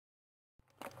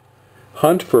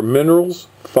Hunt for minerals,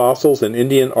 fossils, and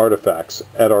Indian artifacts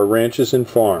at our ranches and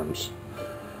farms.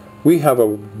 We have a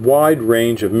wide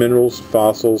range of minerals,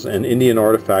 fossils, and Indian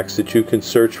artifacts that you can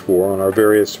search for on our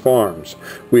various farms.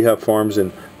 We have farms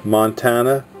in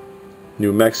Montana,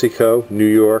 New Mexico, New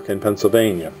York, and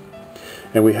Pennsylvania.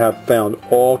 And we have found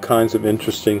all kinds of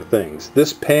interesting things.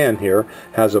 This pan here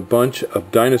has a bunch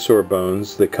of dinosaur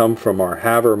bones that come from our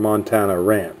Havre, Montana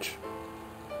ranch.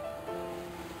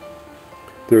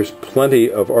 There's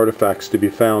plenty of artifacts to be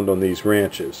found on these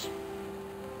ranches.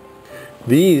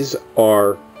 These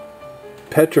are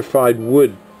petrified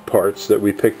wood parts that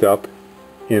we picked up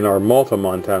in our Malta,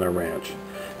 Montana ranch,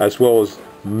 as well as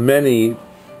many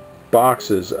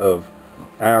boxes of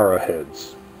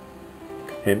arrowheads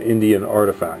and Indian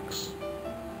artifacts.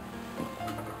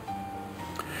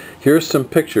 Here's some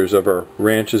pictures of our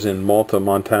ranches in Malta,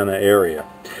 Montana area.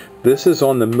 This is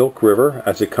on the Milk River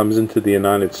as it comes into the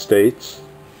United States,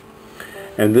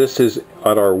 and this is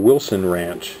at our Wilson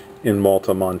Ranch in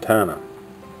Malta, Montana.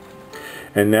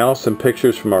 And now some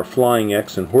pictures from our Flying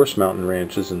X and Horse Mountain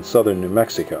ranches in southern New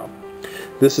Mexico.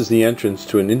 This is the entrance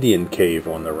to an Indian cave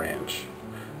on the ranch.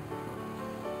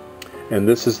 And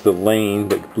this is the lane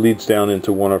that leads down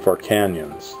into one of our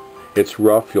canyons. It's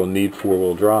rough, you'll need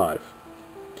four-wheel drive.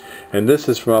 And this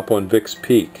is from up on Vicks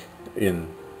Peak in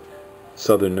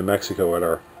southern New Mexico at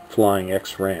our Flying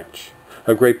X Ranch.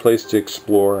 A great place to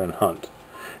explore and hunt.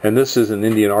 And this is an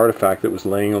Indian artifact that was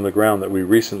laying on the ground that we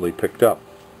recently picked up.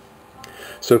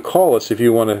 So call us if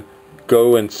you want to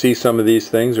go and see some of these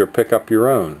things or pick up your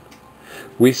own.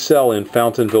 We sell in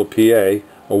Fountainville, PA,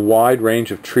 a wide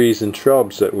range of trees and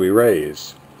shrubs that we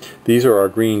raise. These are our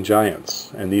green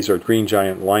giants, and these are green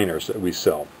giant liners that we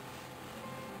sell.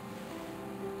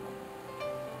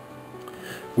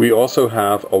 We also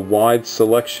have a wide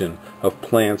selection of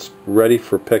plants ready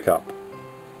for pickup.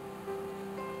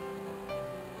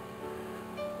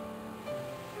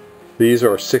 These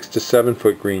are 6 to 7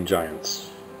 foot green giants.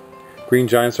 Green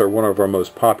giants are one of our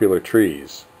most popular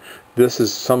trees. This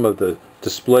is some of the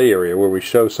display area where we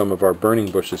show some of our burning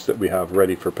bushes that we have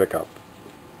ready for pickup.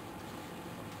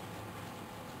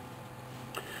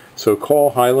 So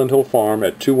call Highland Hill Farm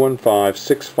at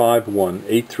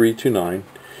 215-651-8329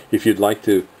 if you'd like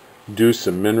to do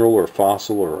some mineral or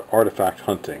fossil or artifact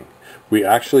hunting. We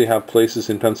actually have places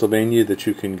in Pennsylvania that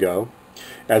you can go.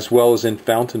 As well as in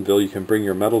Fountainville, you can bring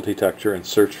your metal detector and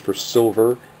search for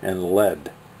silver and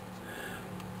lead.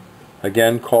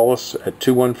 Again, call us at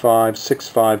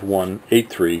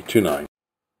 215-651-8329.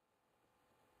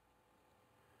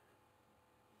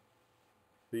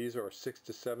 These are 6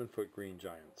 to 7 foot green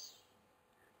giants.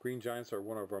 Green giants are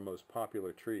one of our most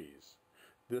popular trees.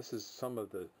 This is some of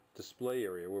the display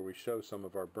area where we show some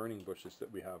of our burning bushes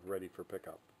that we have ready for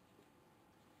pickup.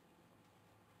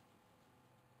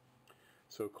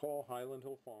 So call Highland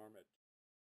Hill Farm at